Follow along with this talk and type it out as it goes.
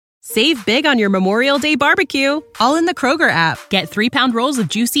Save big on your Memorial Day barbecue, all in the Kroger app. Get 3-pound rolls of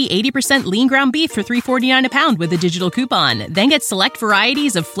juicy 80% lean ground beef for $3.49 a pound with a digital coupon. Then get select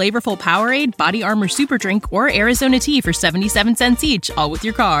varieties of flavorful Powerade, Body Armor Super Drink, or Arizona tea for 77 cents each, all with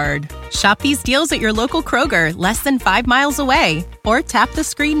your card. Shop these deals at your local Kroger, less than 5 miles away. Or tap the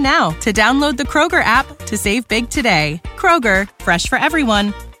screen now to download the Kroger app to save big today. Kroger, fresh for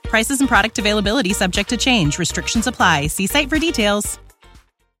everyone. Prices and product availability subject to change. Restrictions apply. See site for details.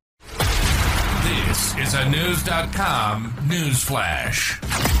 This is a News.com news flash.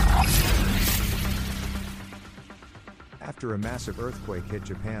 After a massive earthquake hit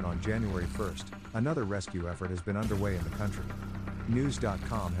Japan on January 1st, another rescue effort has been underway in the country.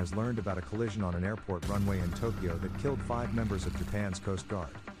 News.com has learned about a collision on an airport runway in Tokyo that killed 5 members of Japan's Coast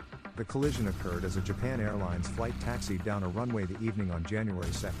Guard. The collision occurred as a Japan Airlines flight taxied down a runway the evening on January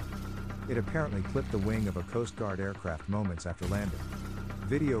 2nd. It apparently clipped the wing of a Coast Guard aircraft moments after landing.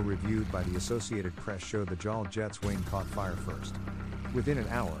 Video reviewed by the Associated Press showed the JAL jet's wing caught fire first. Within an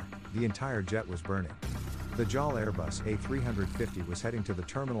hour, the entire jet was burning. The JAL Airbus A350 was heading to the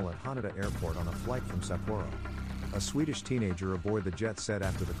terminal at Haneda Airport on a flight from Sapporo. A Swedish teenager aboard the jet said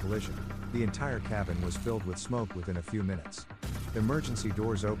after the collision, the entire cabin was filled with smoke within a few minutes. Emergency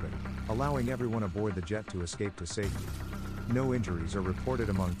doors opened, allowing everyone aboard the jet to escape to safety. No injuries are reported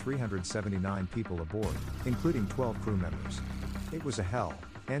among 379 people aboard, including 12 crew members. It was a hell,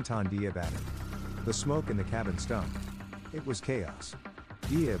 Anton Diab added. The smoke in the cabin stunk. It was chaos.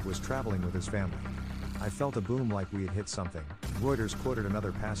 Diab was traveling with his family. I felt a boom like we had hit something, Reuters quoted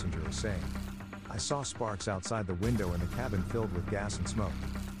another passenger as saying. I saw sparks outside the window and the cabin filled with gas and smoke.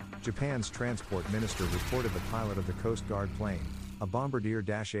 Japan's transport minister reported the pilot of the Coast Guard plane, a Bombardier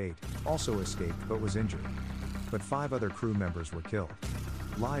Dash 8, also escaped but was injured. But 5 other crew members were killed.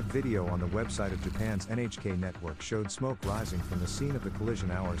 Live video on the website of Japan's NHK network showed smoke rising from the scene of the collision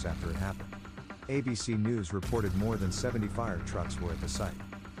hours after it happened. ABC News reported more than 70 fire trucks were at the site.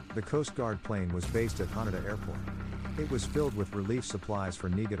 The Coast Guard plane was based at Haneda Airport. It was filled with relief supplies for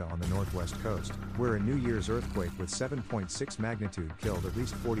Niigata on the northwest coast, where a New Year's earthquake with 7.6 magnitude killed at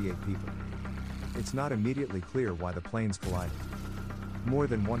least 48 people. It's not immediately clear why the planes collided. More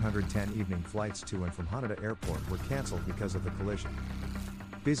than 110 evening flights to and from Haneda Airport were canceled because of the collision.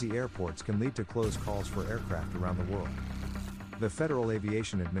 Busy airports can lead to close calls for aircraft around the world. The Federal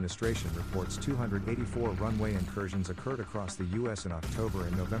Aviation Administration reports 284 runway incursions occurred across the U.S. in October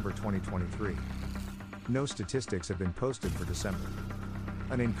and November 2023. No statistics have been posted for December.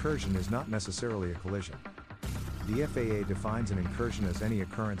 An incursion is not necessarily a collision. The FAA defines an incursion as any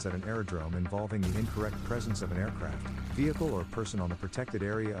occurrence at an aerodrome involving the incorrect presence of an aircraft, vehicle or person on the protected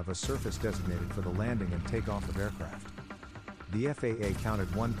area of a surface designated for the landing and takeoff of aircraft. The FAA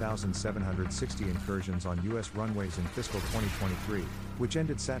counted 1,760 incursions on U.S. runways in fiscal 2023, which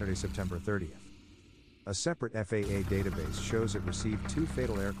ended Saturday, September 30th. A separate FAA database shows it received 2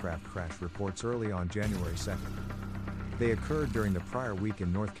 fatal aircraft crash reports early on January 2nd. They occurred during the prior week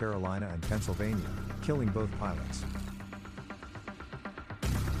in North Carolina and Pennsylvania, killing both pilots.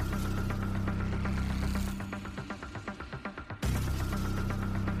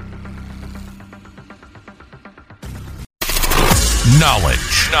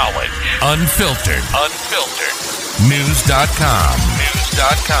 Knowledge. Unfiltered. News.com.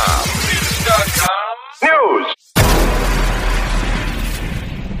 News.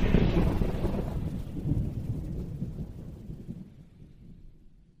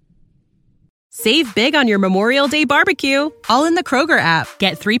 Save big on your Memorial Day barbecue, all in the Kroger app.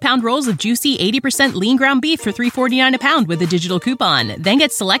 Get 3-pound rolls of juicy 80% lean ground beef for $3.49 a pound with a digital coupon. Then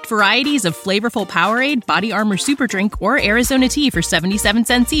get select varieties of flavorful Powerade, Body Armor Super Drink, or Arizona tea for 77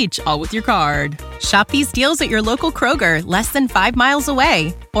 cents each, all with your card. Shop these deals at your local Kroger, less than 5 miles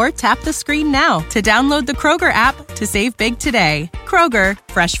away. Or tap the screen now to download the Kroger app to save big today. Kroger,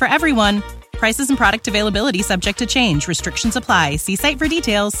 fresh for everyone. Prices and product availability subject to change. Restrictions apply. See site for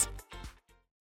details.